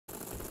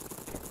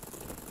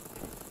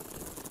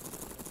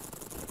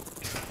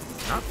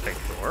not fake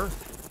door.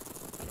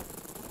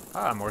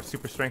 Ah, more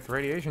super strength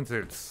radiation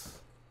suits.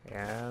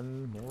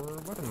 And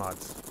more weapon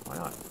mods. Why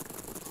not?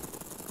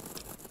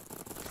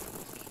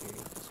 Okay,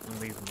 this one of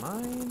these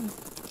mine.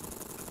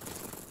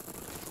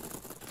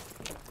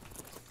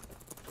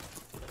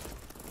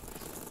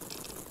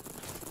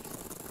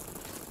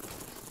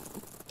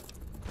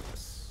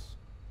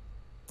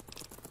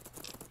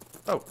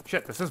 Oh,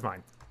 shit, this is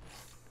mine.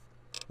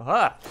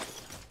 Aha!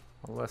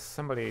 Unless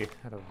somebody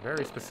had a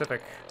very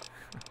specific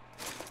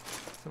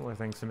similar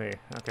things to me.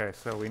 Okay,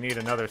 so we need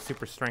another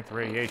super strength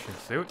radiation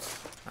suit.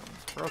 That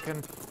one's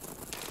broken.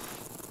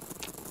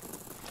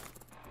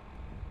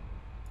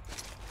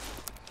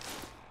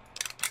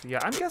 So yeah,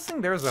 I'm guessing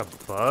there's a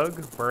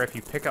bug where if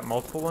you pick up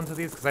multiple ones of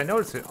these, because I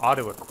noticed it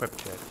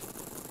auto-equipped it.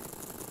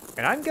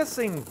 And I'm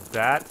guessing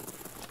that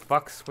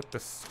fucks with the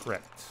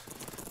script.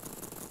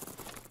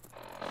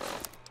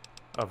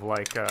 Of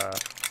like,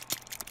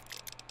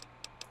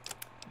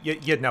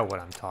 you know what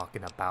I'm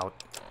talking about.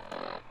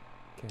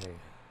 Okay,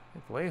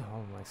 hopefully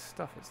all my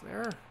stuff is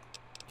there.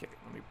 Okay,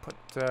 let me put,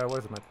 what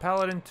is it, my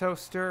paladin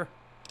toaster?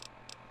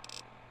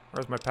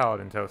 Where's my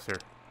paladin toaster?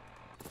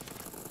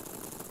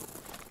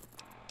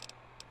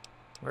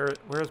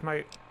 Where's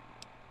my...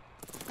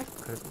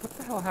 What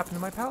the hell happened to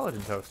my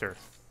paladin toaster?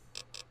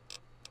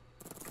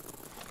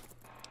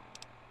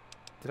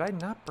 Did I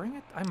not bring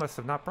it? I must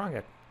have not brought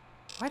it.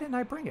 Why didn't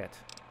I bring it?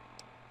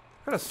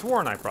 I could have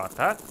sworn I brought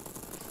that.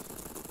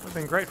 Would have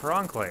been great for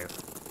Enclave.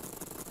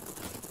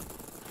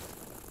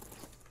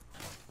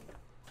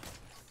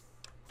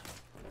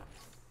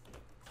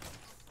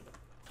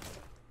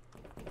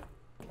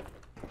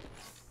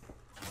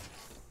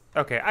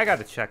 Okay, I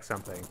gotta check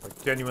something.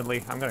 Like,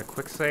 genuinely, I'm gonna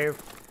quick save.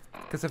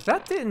 Because if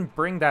that didn't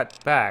bring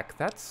that back,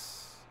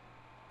 that's...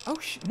 Oh,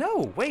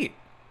 no, wait.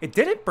 It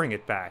didn't bring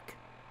it back.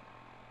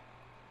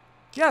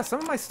 Yeah, some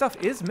of my stuff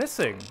is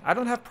missing. I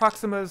don't have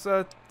Proxima's,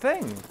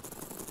 thing.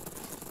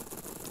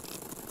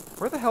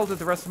 Where the hell did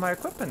the rest of my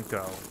equipment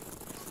go?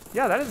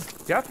 Yeah, that is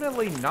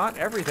definitely not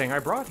everything I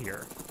brought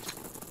here.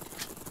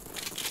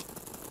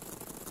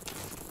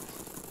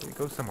 Did it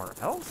go somewhere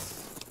else?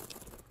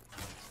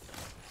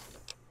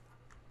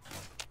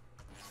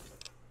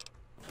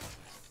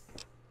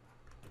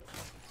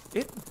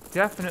 It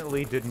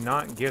definitely did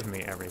not give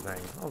me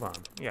everything. Hold on.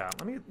 Yeah,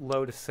 let me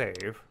load a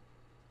save.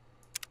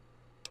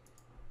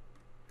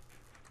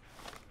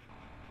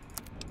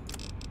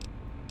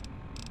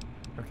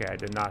 Okay, I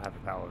did not have a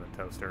paladin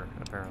toaster,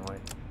 apparently.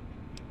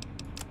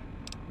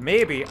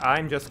 Maybe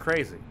I'm just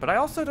crazy. But I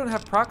also don't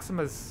have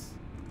Proxima's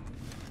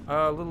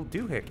little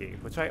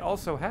doohickey, which I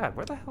also had.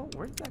 Where the hell?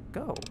 Where did that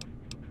go?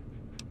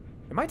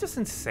 Am I just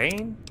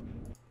insane?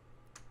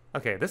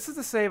 Okay, this is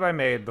the save I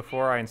made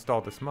before I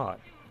installed this mod.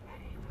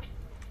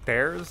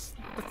 There's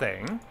the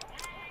thing.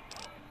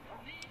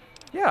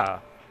 Yeah.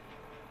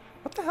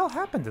 What the hell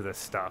happened to this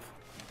stuff?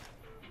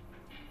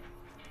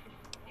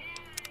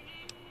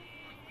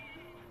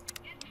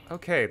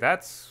 Okay,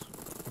 that's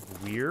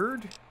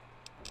weird.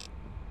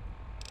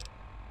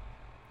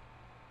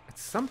 At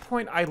some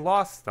point, I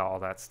lost all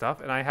that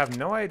stuff, and I have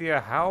no idea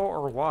how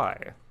or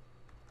why.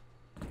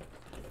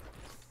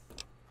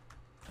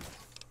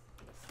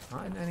 It's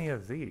not in any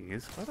of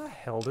these. Where the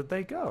hell did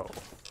they go?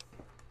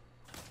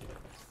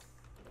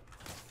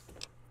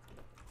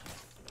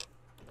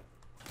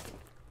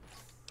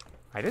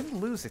 I didn't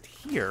lose it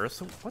here,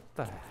 so what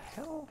the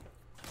hell?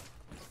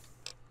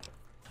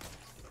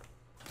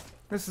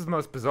 This is the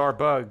most bizarre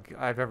bug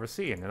I've ever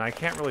seen, and I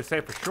can't really say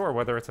for sure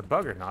whether it's a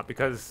bug or not,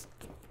 because...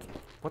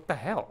 What the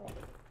hell?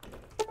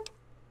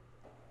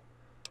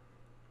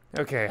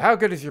 Okay, how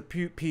good is your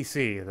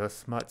PC? The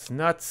smut's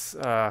nuts?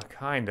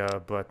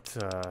 Kinda, but,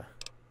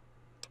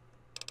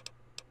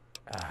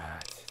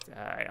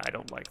 I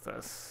don't like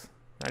this.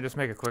 Can I just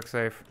make a quick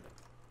save?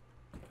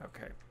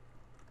 Okay.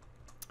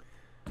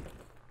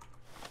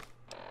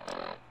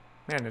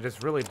 Man, it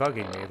is really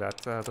bugging me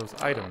that those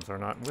items are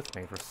not with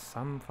me for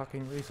some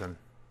fucking reason.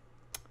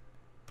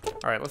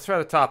 Alright, let's try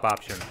the top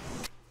option.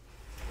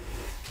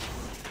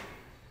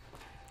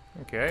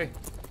 Okay.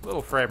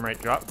 Little frame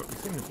rate drop, but we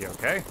seem to be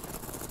okay.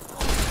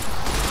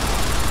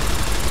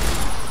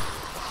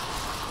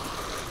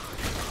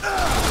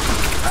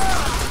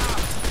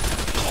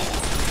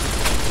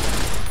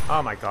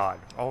 Oh my god.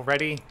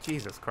 Already?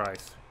 Jesus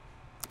Christ.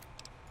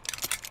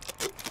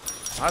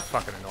 That's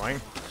fucking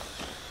annoying.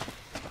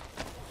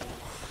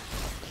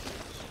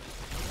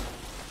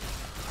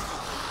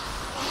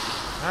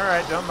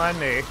 Alright, don't mind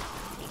me.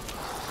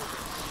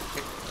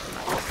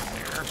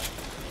 There.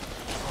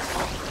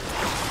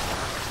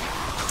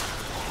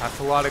 That's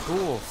a lot of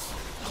ghouls.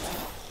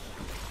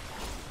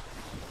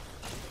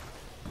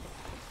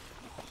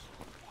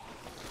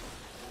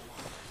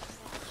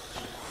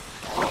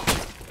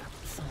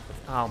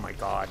 Oh my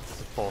god, this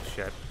is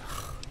bullshit.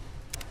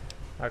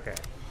 Okay.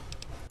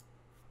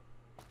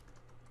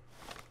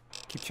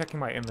 Keep checking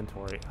my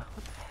inventory.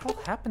 What the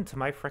hell happened to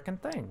my frickin'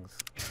 things?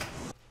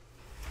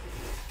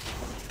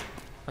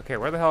 Okay,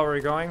 where the hell are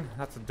we going?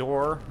 That's a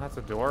door. That's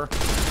a door.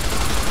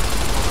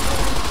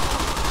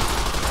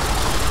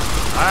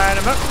 Line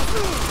him up.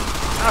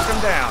 Knock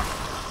him down.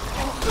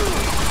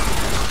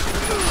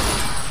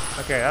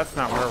 Okay, that's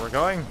not where we're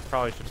going.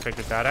 Probably should have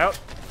figured that out.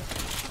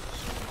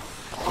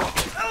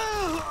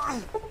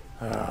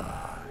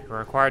 You are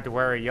required to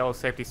wear a yellow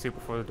safety suit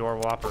before the door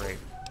will operate.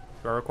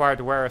 You are required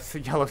to wear a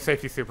yellow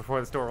safety suit before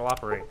this door will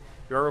operate.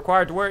 You are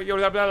required to wear...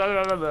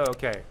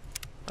 Okay.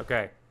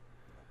 Okay.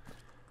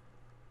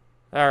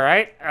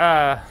 Alright.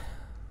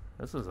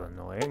 This is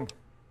annoying.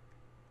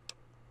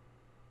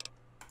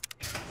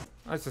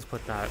 Let's just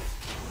put that.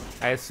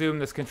 I assume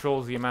this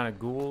controls the amount of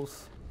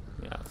ghouls.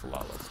 Yeah, it's a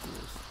lot less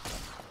ghouls.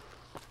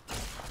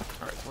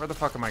 Alright, where the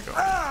fuck am I going?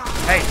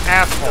 Hey,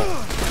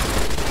 asshole!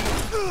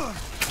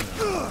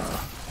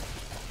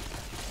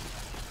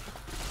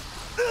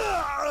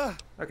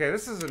 Okay,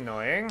 this is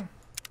annoying.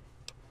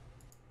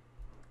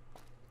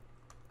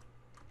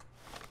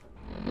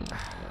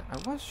 I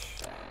wish...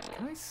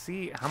 Can I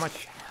see how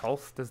much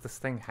health does this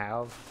thing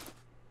have?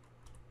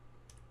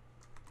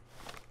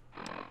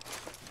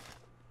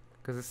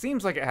 Because it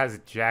seems like it has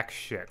jack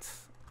shit.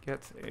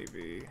 Get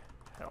AV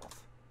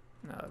health.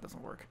 No, that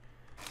doesn't work.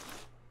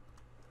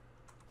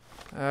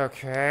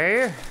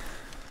 Okay.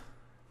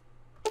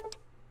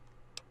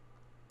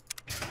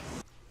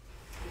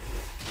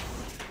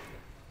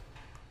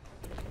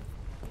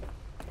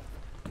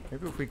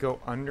 Maybe if we go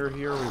under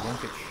here, we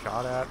won't get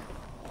shot at.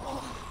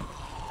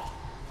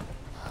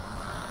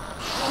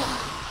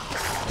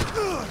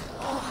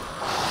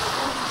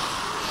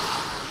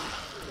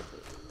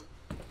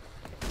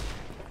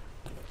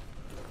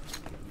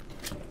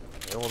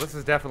 Okay, well, this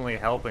is definitely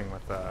helping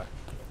with that.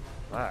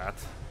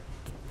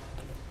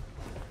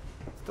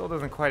 Still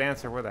doesn't quite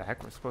answer where the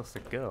heck we're supposed to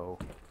go.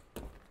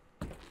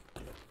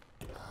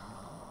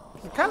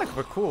 It's kind of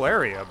a cool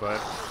area, but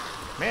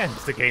man,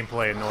 is the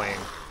gameplay annoying.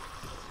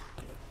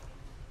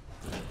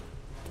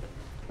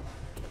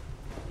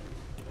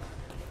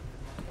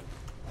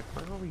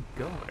 Where are we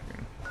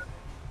going?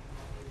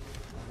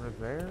 Over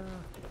there?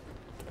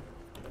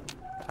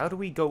 How do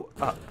we go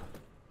up?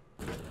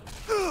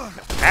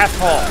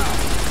 Asshole!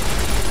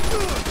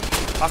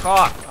 Fuck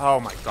off! Oh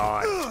my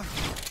god.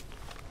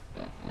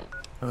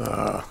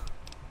 Ugh.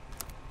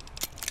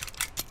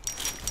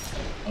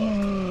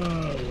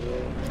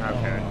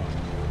 Okay.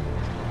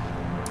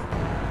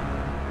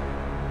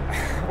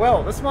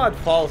 Well, this mod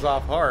falls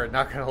off hard,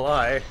 not gonna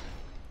lie.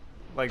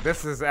 Like,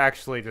 this is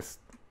actually just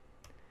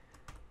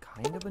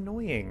kind of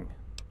annoying.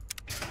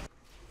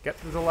 Get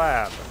to the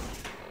lab.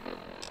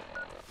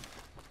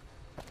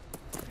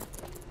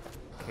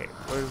 Okay,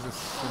 what is this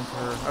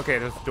center? Okay,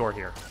 there's a door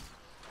here.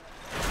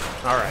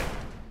 Alright.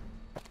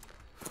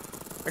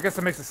 I guess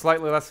it makes it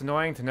slightly less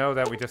annoying to know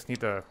that we just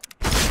need to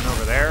run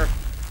over there.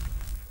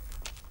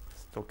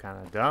 Still kind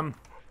of dumb.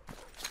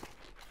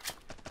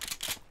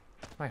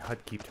 My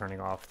HUD keep turning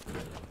off.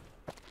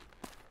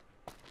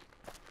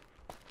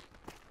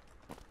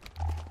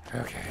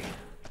 Okay.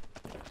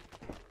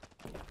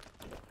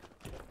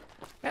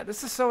 Yeah,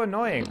 this is so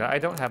annoying that I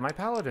don't have my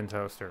paladin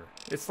toaster.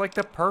 It's like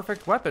the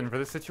perfect weapon for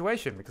this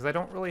situation because I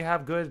don't really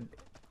have good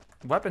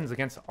weapons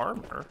against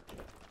armor.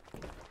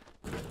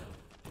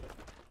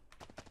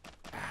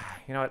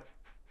 You know what?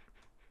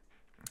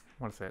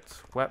 What is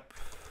it? Wep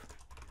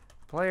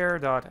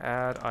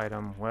player.add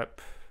item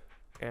wep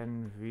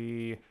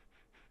nv.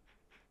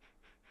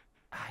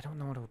 I don't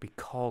know what it would be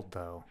called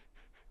though.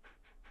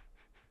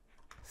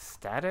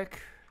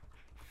 Static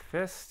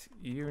fist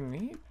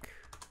unique?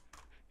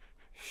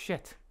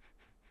 Shit.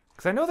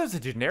 Because I know there's a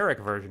generic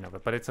version of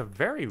it, but it's a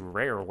very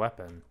rare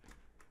weapon.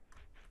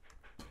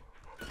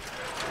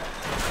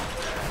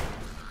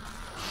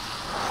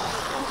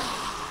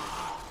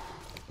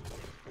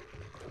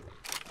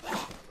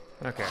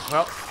 Okay,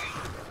 well,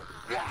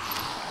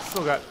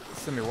 still got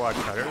semi-wad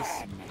cutters.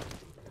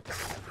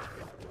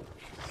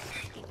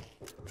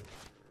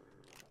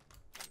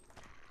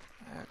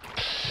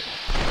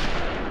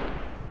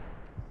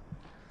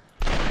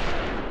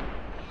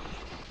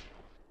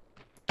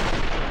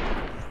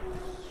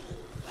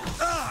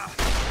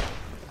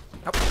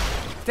 Oh,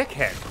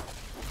 dickhead!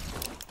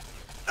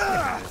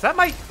 Is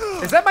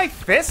that my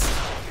fist?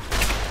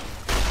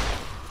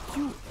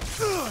 You.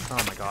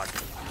 Oh my god.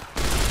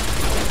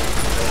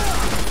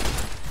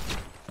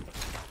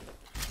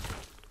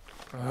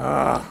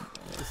 Ugh,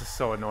 this is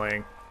so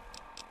annoying.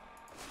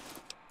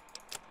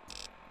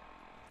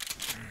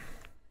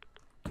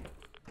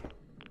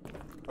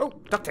 Oh,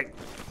 duct tape.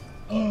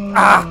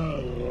 Ah!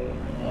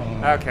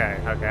 Okay,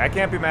 okay. I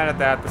can't be mad at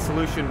that. The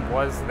solution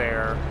was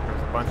there.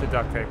 There's a bunch of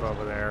duct tape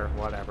over there.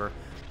 Whatever.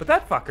 But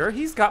that fucker,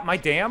 he's got my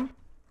damn...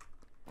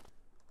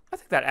 I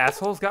think that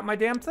asshole's got my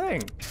damn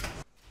thing.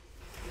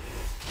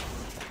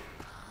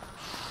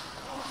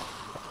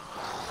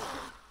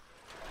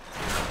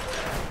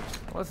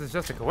 Well, this is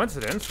just a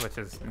coincidence, which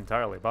is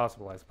entirely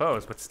possible, I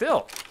suppose, but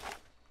still.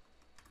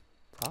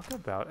 Talk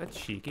about a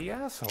cheeky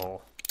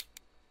asshole.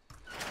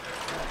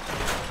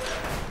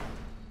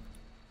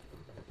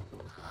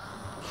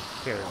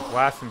 Okay, there's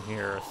glass in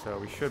here, so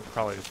we should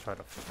probably just try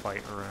to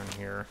fight around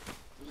here.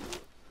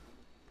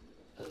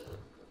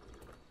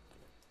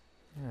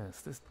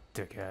 Yes, this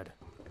dickhead.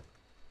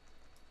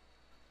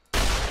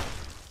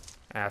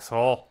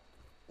 Asshole.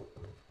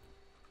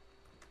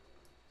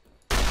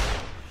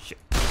 Shit.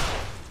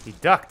 He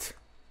ducked.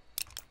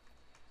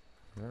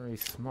 Very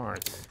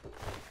smart.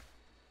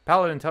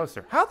 Paladin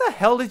Toaster. How the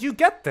hell did you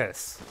get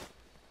this?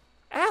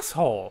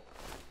 Asshole.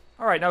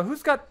 Alright, now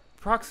who's got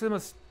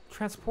Proximus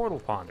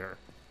Transportal Ponder?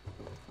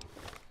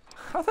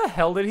 How the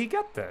hell did he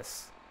get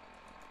this?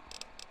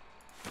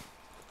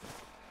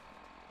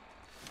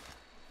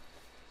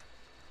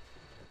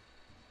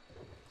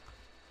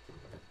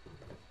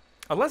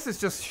 Unless it's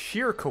just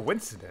sheer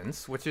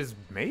coincidence, which is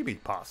maybe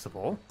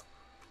possible.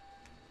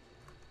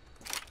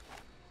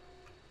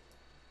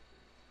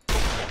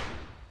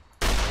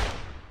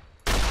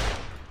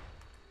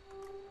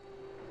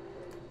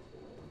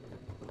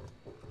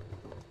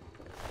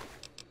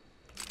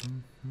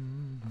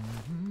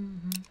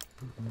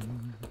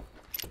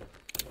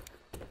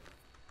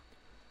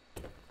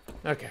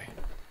 Okay.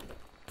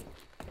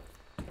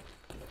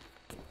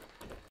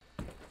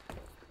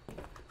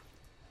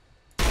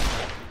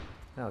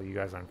 Oh, you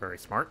guys aren't very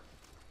smart.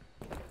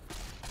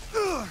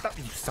 Oh,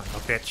 you son of a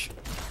bitch.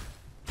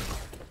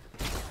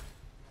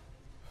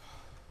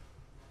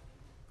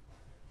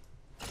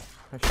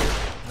 I shoot?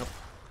 Nope.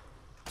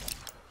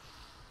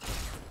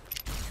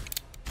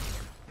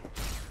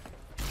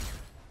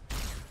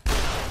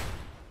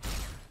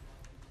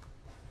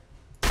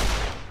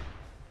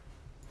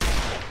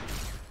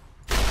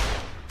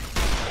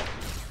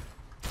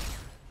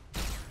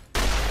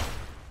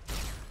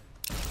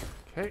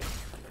 Okay.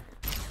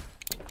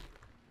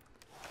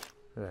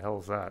 Who the hell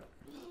is that?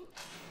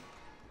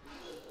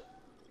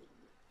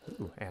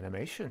 Ooh,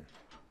 animation.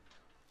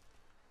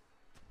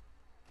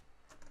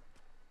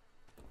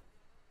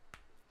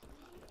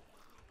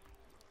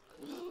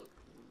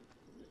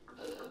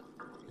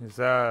 Is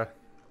there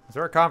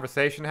a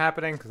conversation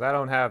happening? Because I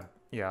don't have...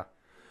 Yeah.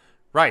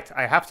 Right,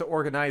 I have to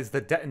organize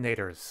the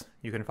detonators.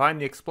 You can find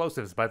the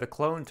explosives by the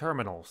clone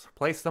terminals.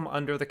 Place them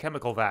under the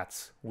chemical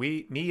vats.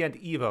 Me and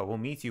Eva will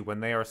meet you when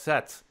they are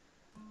set.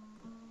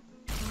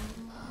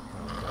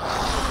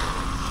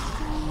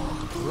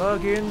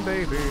 Plug in,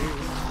 baby.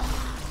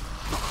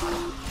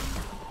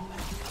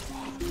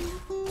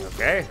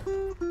 Okay.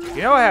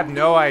 You know I have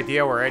no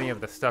idea where any of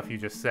the stuff you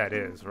just said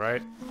is,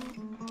 right?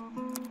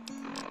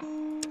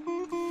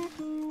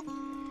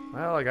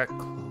 Well, I got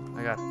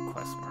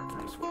quest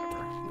markers, whatever.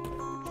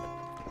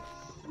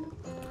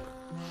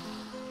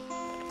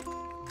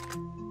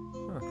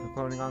 Huh, the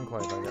cloning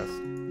enclave, I guess.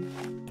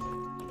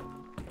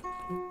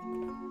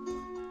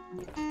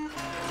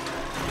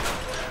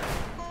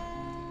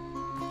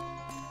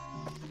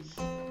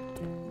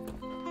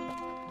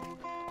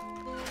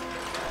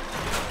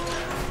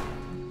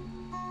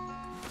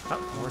 Oh,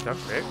 more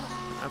duct tape.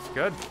 That's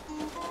good.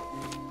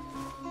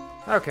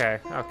 Okay,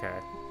 okay.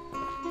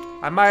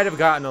 I might have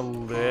gotten a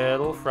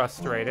little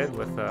frustrated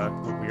with the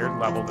weird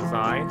level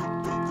design.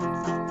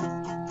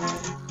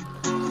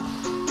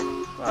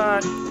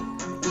 But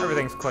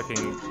everything's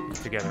clicking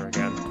together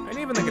again. And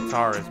even the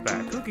guitar is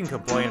back. Who can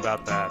complain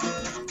about that?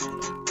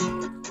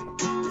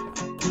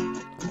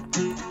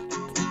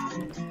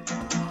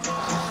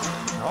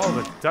 All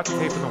the duct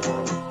tape in the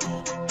world.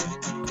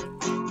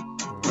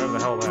 Whatever the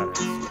hell that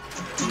is.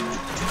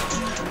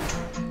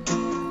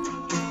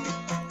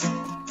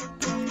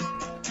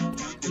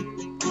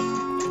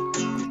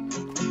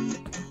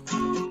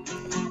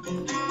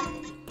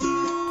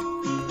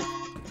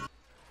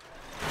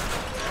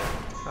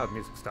 Oh, the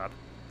music stopped.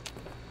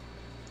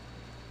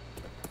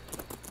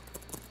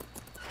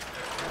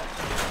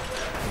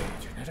 Okay,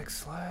 genetic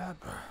slab.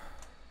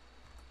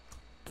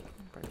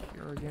 Right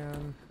here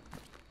again.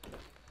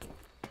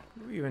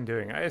 What are we even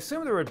doing? I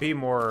assume there would be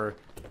more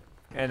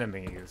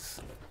enemies.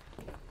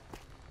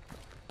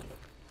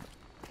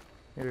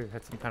 Maybe we've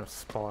had some kind of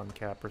spawn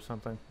cap or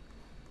something.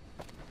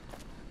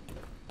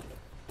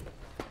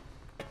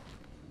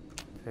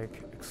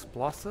 Take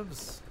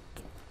explosives.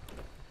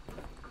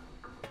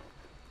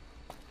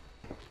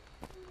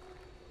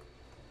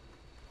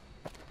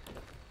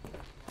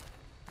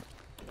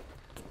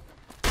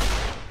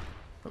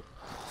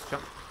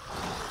 Jump.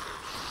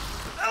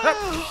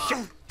 Ah,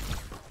 shit.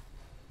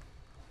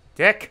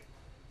 Dick.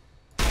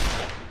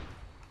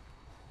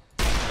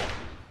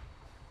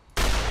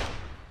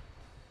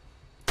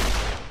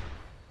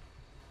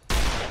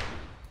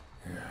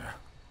 Yeah.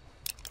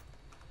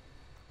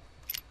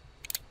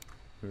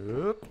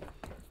 Oop.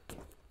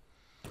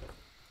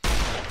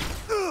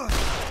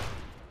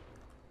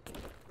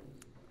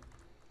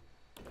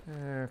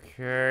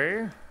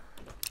 Okay.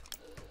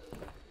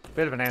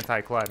 Bit of an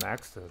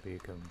anticlimax, to be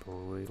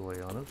completely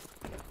honest.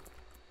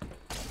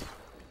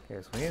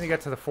 Okay, so we need to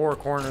get to the four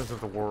corners of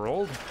the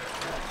world.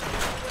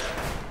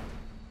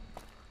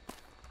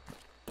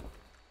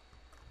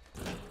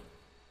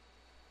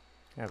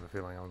 I have a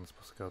feeling I wasn't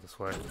supposed to go this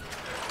way.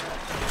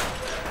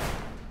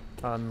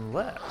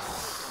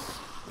 Unless...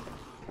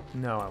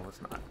 No, I was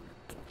not.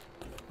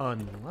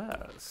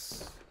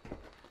 Unless...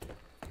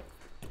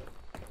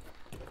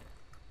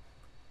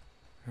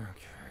 Okay.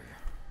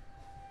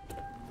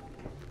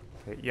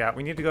 Okay, yeah,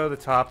 we need to go to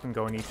the top and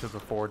go in each of the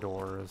four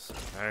doors.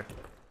 Okay.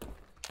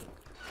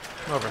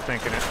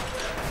 overthinking it.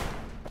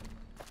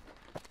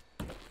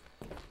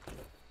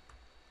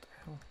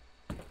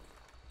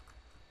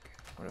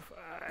 What if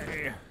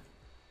I...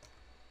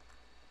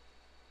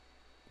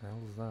 What the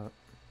hell is that?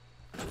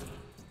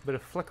 Bit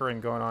of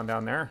flickering going on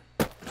down there.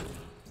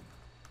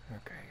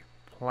 Okay,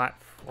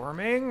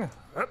 platforming.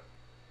 Up.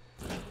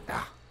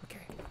 Ah,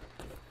 okay.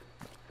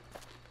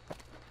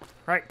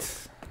 Right.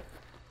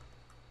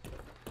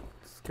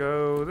 Let's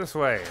go this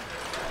way.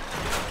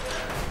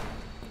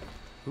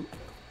 Ooh,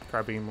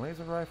 carbine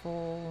laser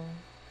rifle.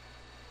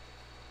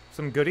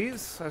 Some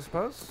goodies, I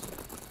suppose.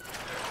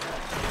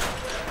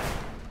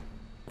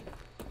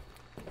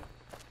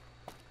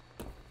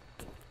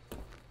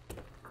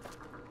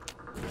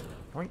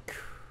 Boink.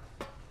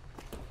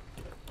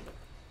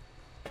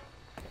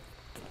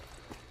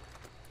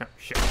 Oh,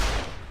 shit.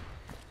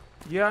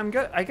 Yeah,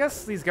 I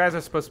guess these guys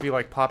are supposed to be,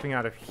 like, popping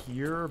out of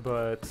here,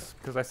 but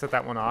because I set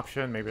that one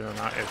option, maybe they're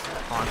not as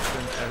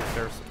constant as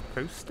they're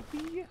supposed to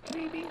be,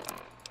 maybe?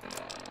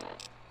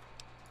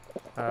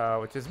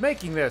 Which is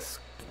making this,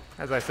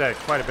 as I said,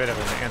 quite a bit of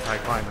an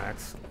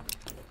anticlimax.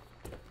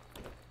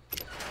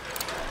 Okay,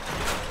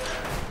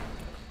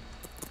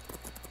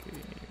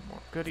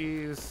 more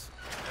goodies.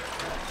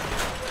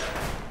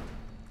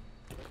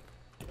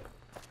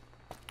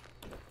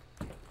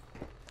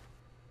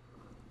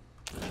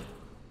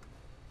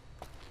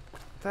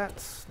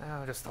 That's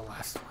now just the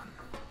last one.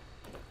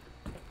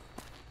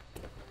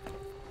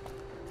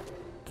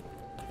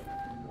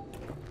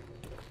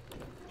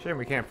 Shame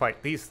we can't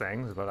fight these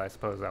things, but I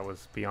suppose that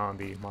was beyond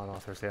the mod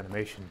author's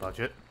animation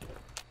budget.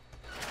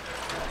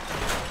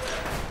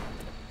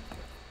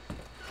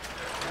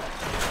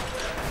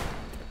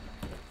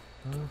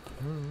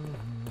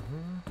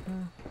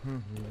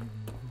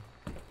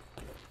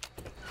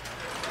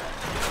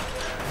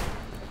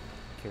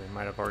 Okay, we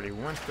might have already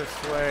went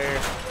this way.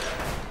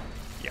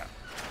 Yeah.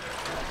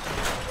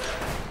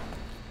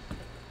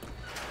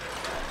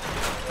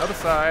 Other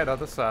side,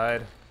 other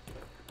side.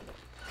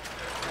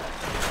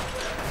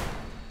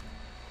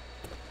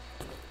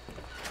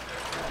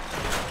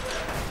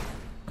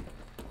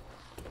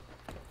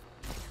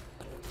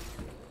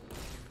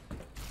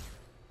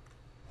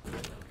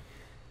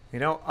 You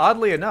know,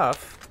 oddly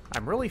enough,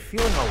 I'm really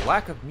feeling a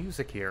lack of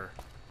music here.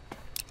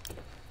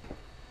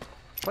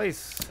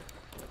 Place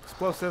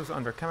explosives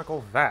under chemical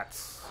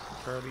vats.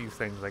 Where are these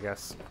things, I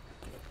guess?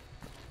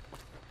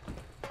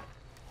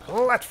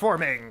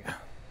 Platforming!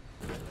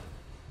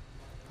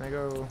 Can I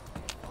go... Do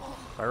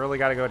I really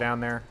gotta go down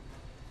there?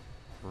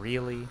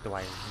 Really? Do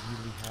I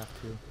really have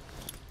to?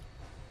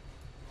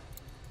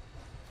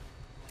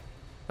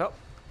 Oh.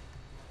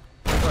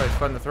 It's always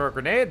fun to throw a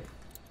grenade.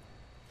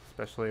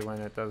 Especially when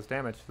it does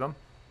damage to them.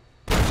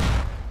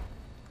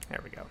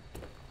 There we go.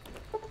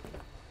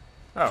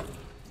 Oh.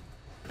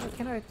 Why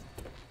can't I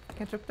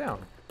can't jump down?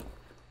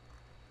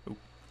 Oop.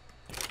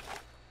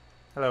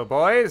 Hello,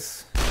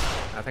 boys.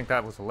 I think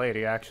that was a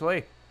lady,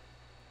 actually.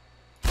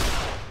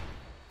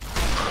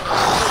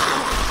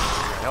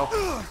 Hell.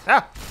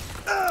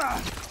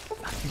 Ah!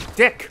 You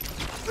dick!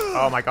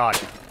 Oh my god.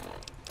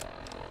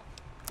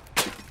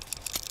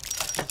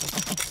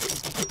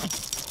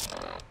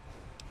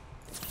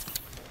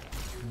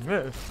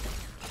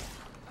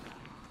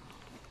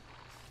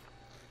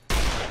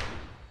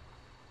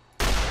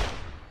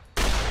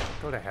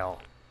 Go to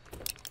hell.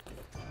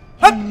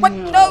 What?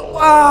 No!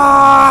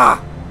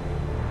 Ah!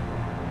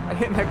 I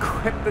didn't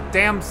equip the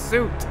damn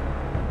suit.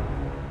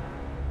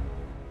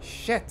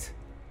 Shit.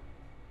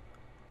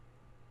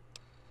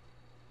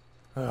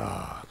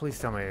 Oh, please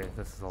tell me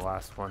this is the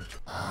last one.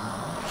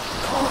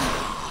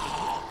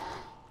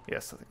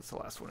 Yes, I think it's the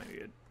last one I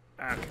needed.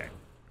 Okay.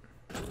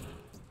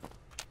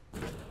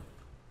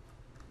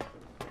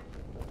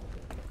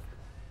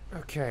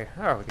 Okay,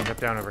 oh, we can jump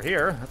down over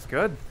here. That's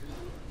good.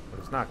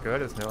 What's not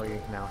good is now we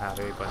now have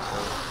a bunch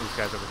of these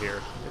guys over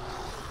here.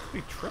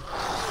 We trip.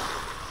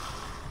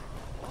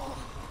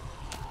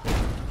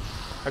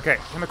 Okay,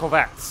 chemical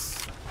vats.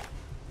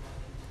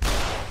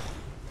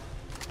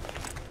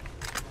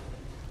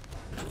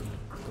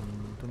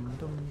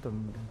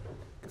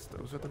 Guess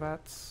those are the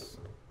vats.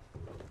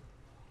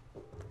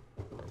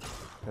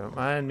 Don't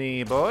mind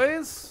me,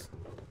 boys.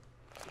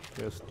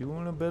 Just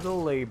doing a bit of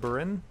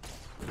laboring.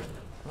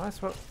 Am I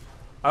supposed...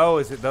 Oh,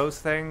 is it those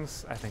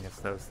things? I think it's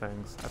those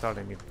things. I thought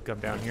I needed to come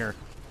down here.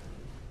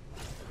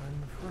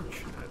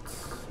 Unfortunate.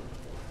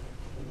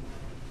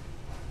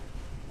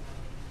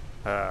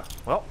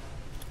 Well.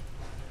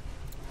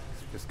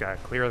 Just gotta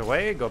clear the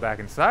way, go back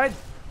inside.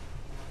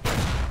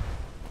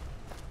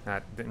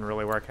 That didn't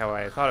really work how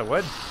I thought it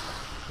would.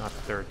 Not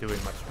that they're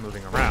doing much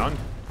moving around.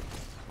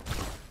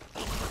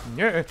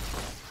 Yeah.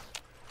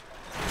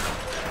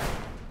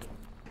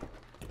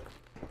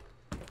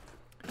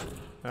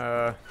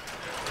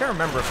 Can't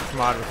remember if this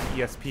mod was an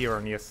ESP or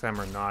an ESM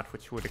or not,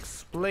 which would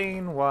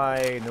explain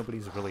why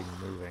nobody's really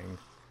moving.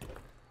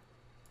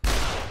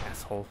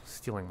 Asshole,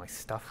 stealing my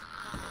stuff.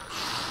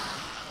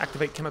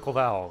 Activate chemical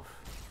valve.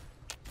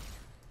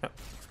 Oh,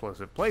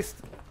 explosive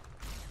placed.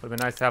 Would have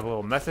been nice to have a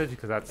little message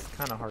because that's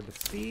kind of hard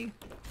to see.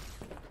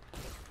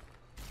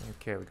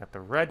 Okay, we got the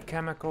red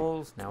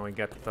chemicals. Now we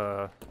get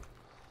the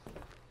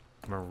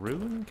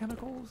maroon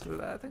chemicals.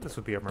 I think this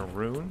would be a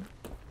maroon.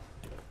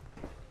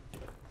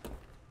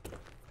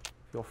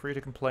 Feel free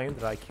to complain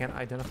that I can't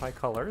identify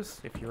colors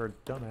if you're a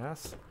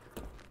dumbass.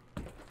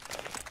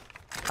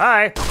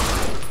 Hi!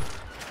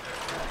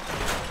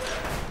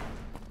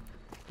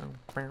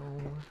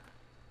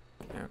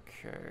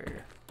 Okay.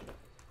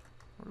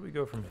 Where do we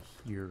go from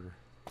here?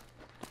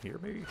 Here,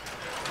 maybe?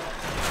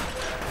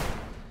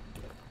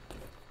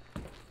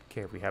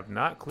 Okay, we have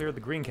not cleared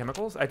the green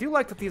chemicals. I do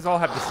like that these all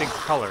have distinct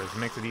colors. It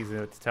makes it easy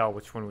to tell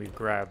which one we've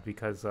grabbed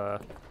because, the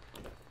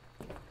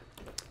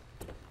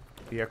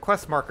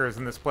quest markers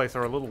in this place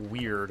are a little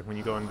weird when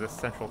you go into this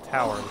central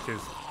tower, which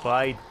is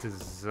by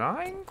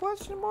design,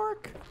 question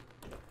mark?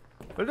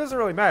 But it doesn't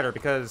really matter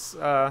because,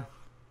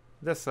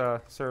 this,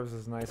 serves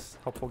as a nice,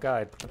 helpful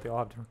guide, but they all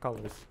have different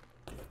colors.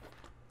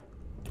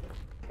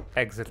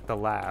 Exit the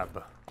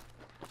lab.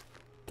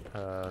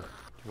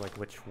 Like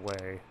which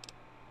way?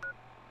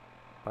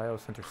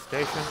 Biocenter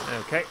Station,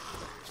 okay.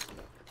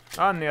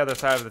 On the other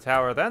side of the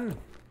tower, then.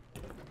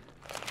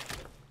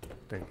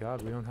 Thank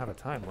God we don't have a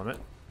time limit.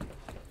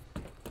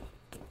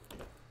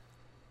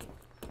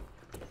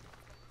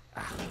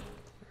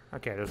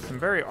 Okay, there's some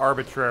very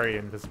arbitrary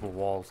invisible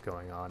walls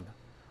going on.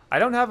 I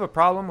don't have a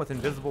problem with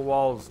invisible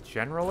walls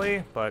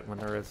generally, but when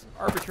they're as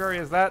arbitrary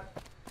as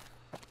that,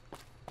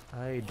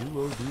 I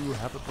do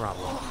have a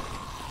problem.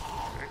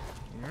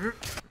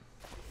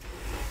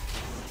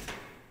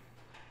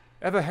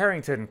 Eva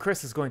Harrington,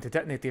 Chris is going to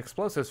detonate the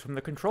explosives from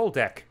the control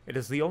deck. It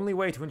is the only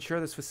way to ensure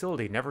this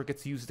facility never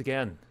gets used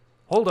again.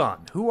 Hold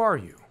on, who are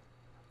you?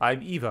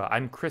 I'm Eva,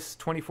 I'm Chris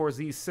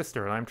 24Z's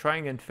sister, and I'm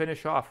trying to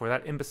finish off where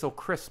that imbecile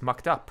Chris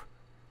mucked up.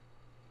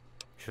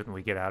 Shouldn't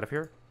we get out of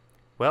here?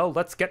 Well,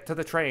 let's get to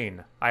the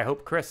train. I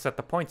hope Chris set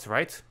the points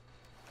right.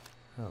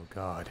 Oh,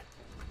 God.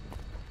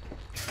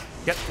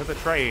 Get to the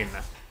train.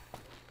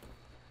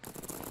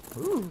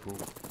 Ooh.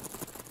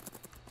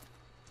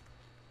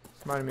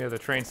 This reminded me of the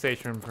train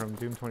station from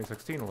Doom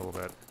 2016 a little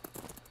bit.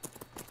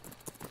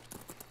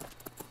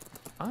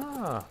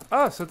 Ah.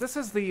 Oh, so this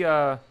is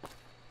the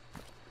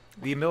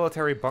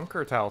military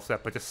bunker tile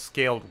set, but just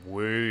scaled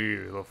way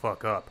the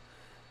fuck up.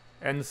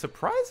 And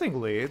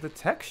surprisingly, the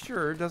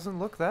texture doesn't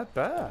look that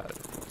bad.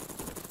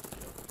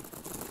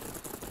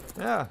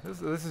 Yeah,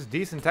 this is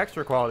decent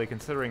texture quality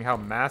considering how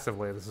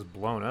massively this is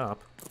blown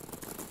up.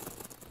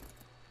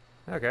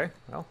 Okay,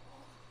 well.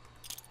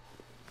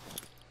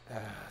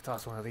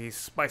 Toss one of these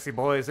spicy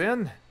boys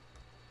in.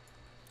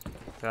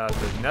 Toss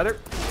another.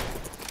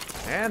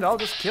 And I'll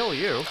just kill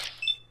you.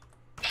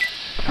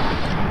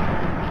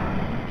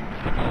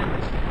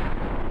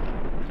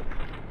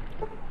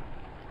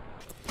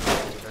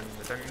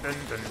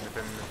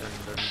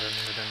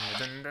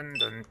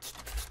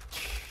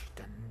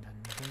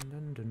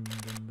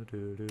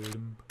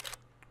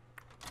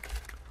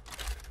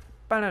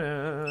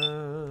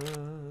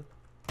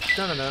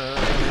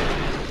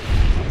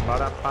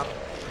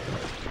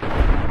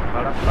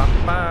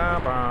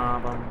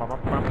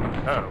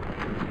 Oh.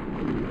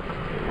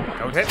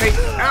 Don't hit me!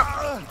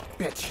 Ow!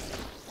 Bitch!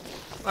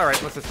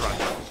 Alright, let's just run.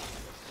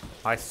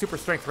 My super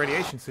strength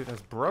radiation suit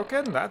has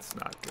broken? That's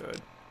not good.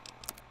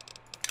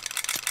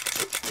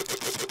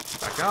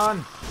 Back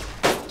on.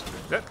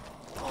 Yep.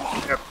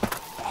 Yep.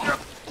 Yep.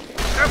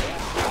 Yep.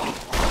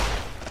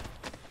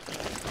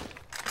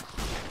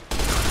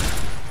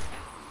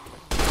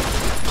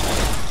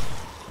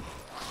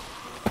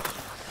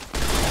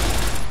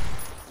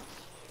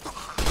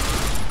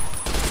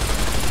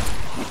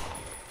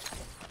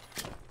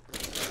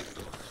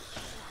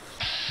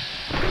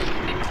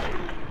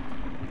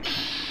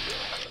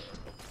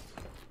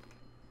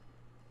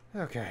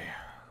 Okay.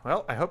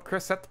 Well, I hope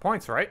Chris set the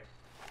points right.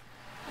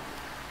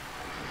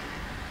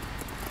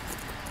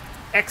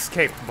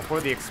 Escape before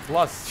the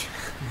explosion.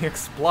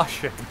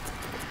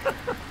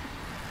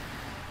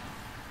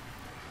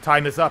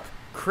 Time is up.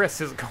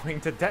 Chris is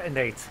going to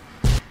detonate.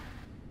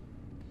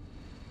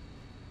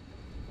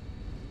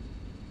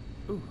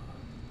 Ooh.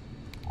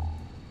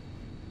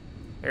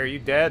 Hey, are you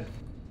dead?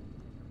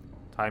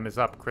 Time is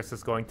up. Chris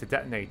is going to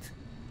detonate.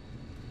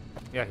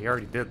 Yeah, he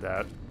already did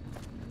that.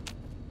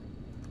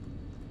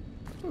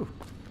 Ooh.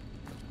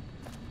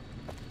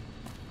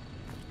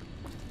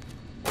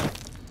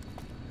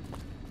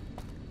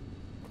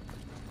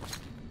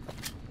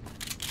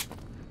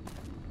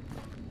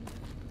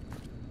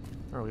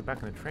 Are we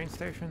back in the train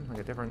station? Like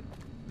a different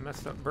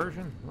messed up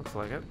version? Looks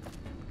like it.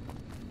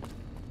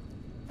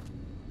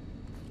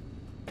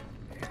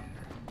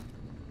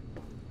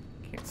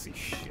 Can't see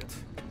shit.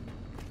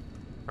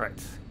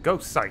 Alright,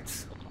 ghost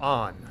sights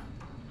on.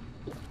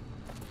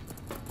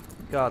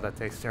 God, that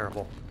tastes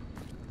terrible.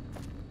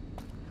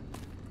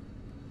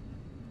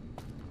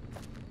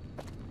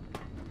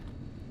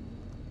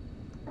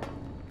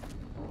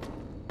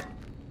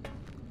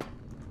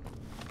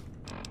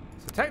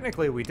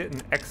 Technically, we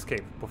didn't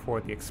escape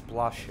before the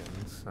explosion,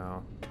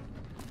 so...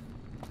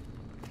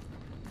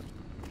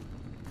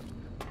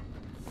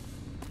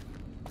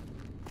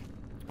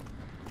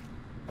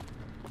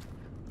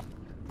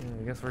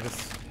 I guess we're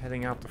just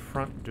heading out the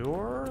front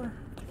door.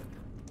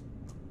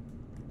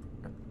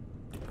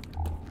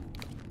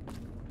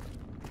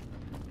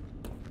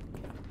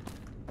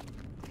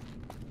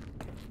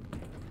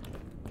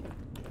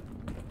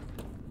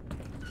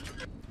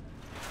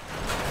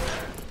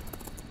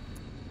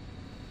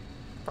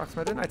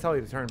 Proxima, didn't I tell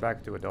you to turn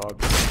back to a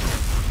dog?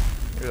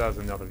 Maybe that was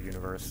another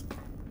universe.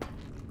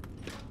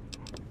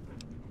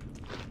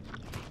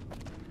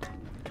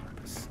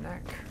 A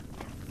snack.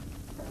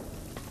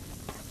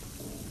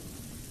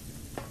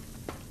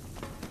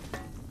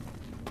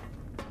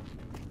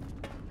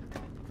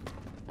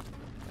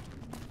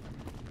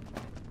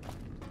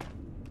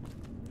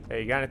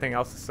 Hey, you got anything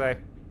else to say?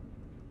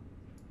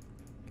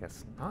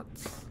 Guess not.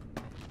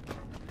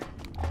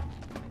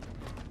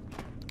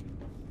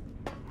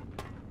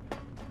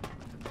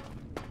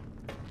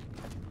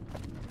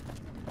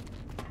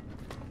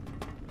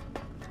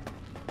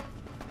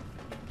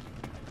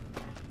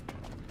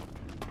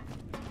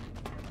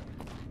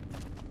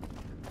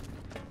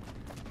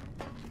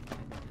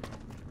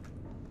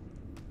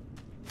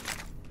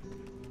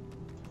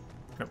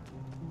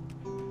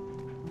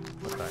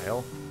 What the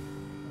hell?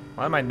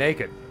 Why am I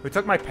naked? Who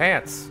took my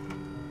pants?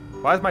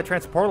 Why is my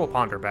transportal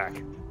ponder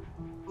back?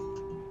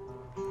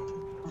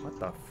 What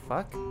the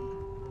fuck?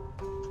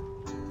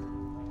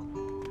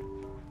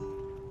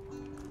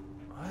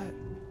 What?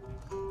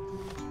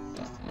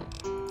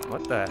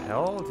 What the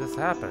hell just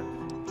happened?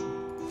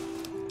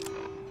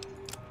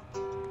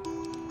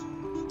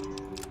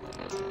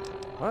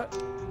 What?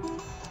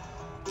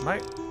 My...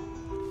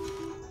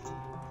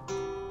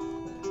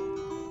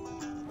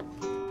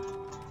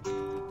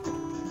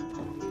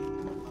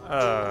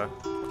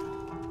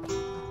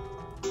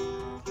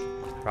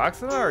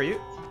 Proxima, are you?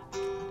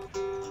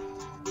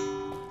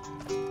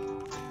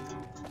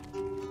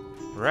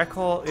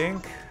 Recall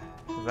Inc?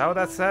 Is that what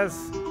that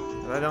says?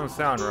 That don't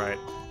sound right.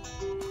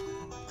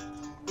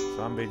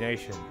 Zombie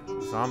Nation.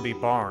 Zombie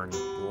Barn.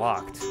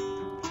 Locked.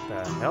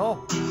 The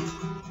hell?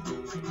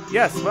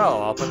 Yes,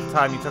 well, I'll put the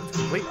time you took to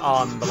complete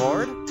on the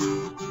board.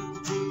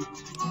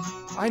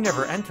 I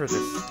never entered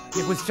this.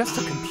 It was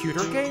just a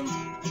computer game?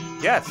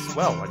 Yes,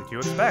 well, what did you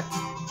expect?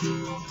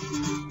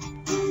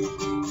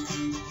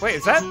 Wait,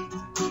 is that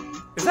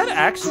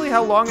actually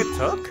how long it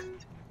took?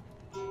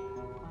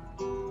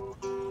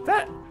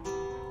 That...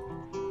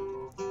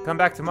 Come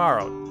back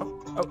tomorrow.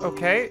 Oh,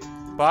 okay,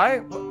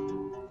 bye.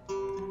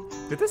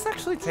 Did this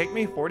actually take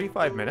me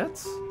 45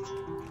 minutes?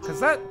 Because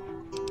that...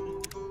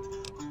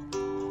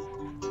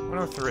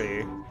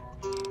 103.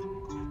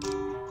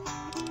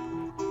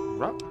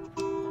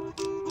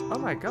 Oh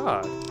my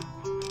god.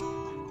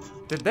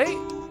 Did they...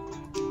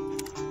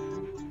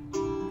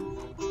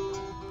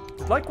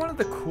 Did, like, one of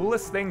the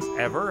coolest things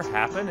ever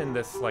happen in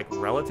this, like,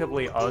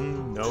 relatively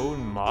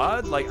unknown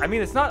mod? Like, I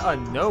mean, it's not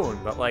unknown,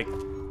 but, like,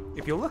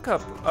 if you look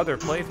up other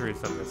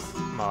playthroughs of this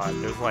mod,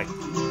 there's, like,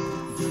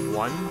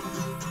 one.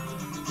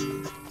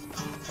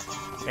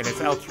 And it's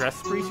El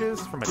Tres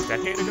breaches from a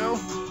decade ago.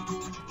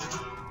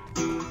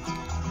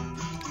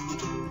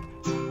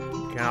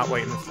 Cannot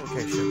wait in this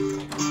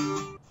location.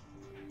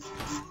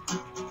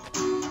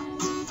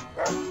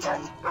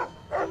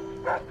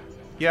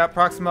 Yeah,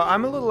 Proxima,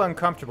 I'm a little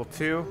uncomfortable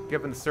too,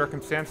 given the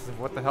circumstances of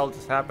what the hell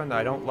just happened.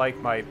 I don't like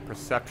my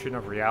perception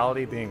of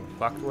reality being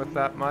fucked with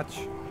that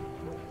much.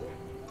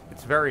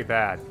 It's very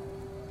bad.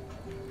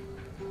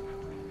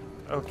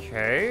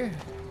 Okay.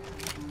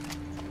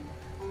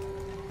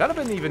 That'd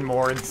have been even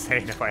more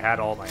insane if I had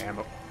all my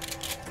ammo.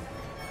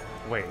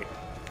 Wait.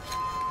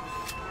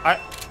 I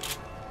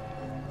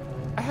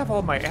have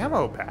all my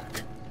ammo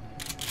back.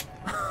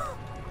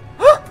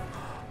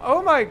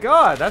 Oh my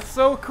god, that's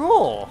so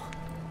cool!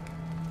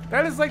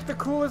 That is like the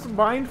coolest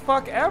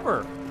mindfuck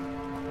ever.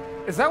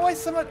 Is that why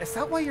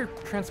your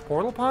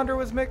transportal ponder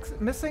was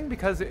missing?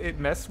 Because it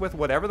messed with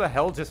whatever the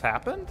hell just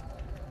happened?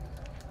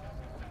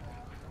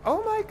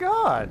 Oh my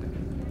god.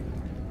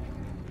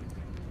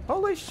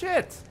 Holy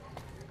shit.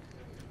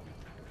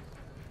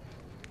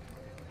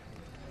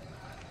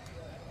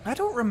 I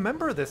don't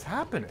remember this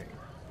happening.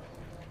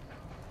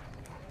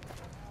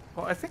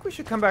 Well, I think we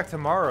should come back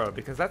tomorrow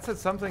because that said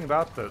something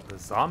about the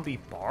zombie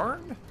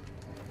barn?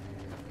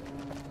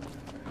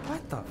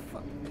 What the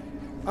fuck?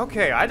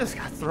 Okay, I just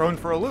got thrown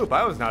for a loop.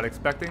 I was not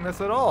expecting this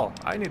at all.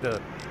 I need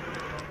to...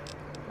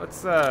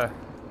 Let's, head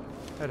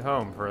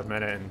home for a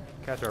minute and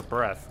catch our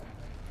breath.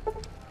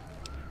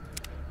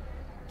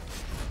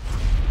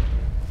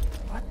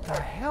 What the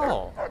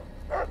hell?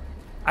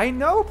 I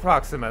know,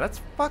 Proxima. That's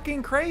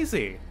fucking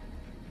crazy.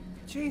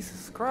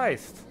 Jesus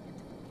Christ.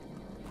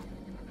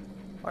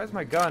 Why is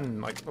my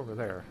gun, like, over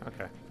there?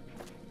 Okay.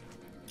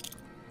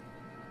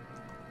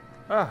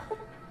 Ah,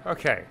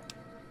 okay.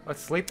 Let's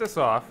sleep this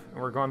off,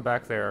 and we're going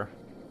back there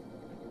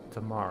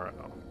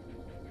tomorrow.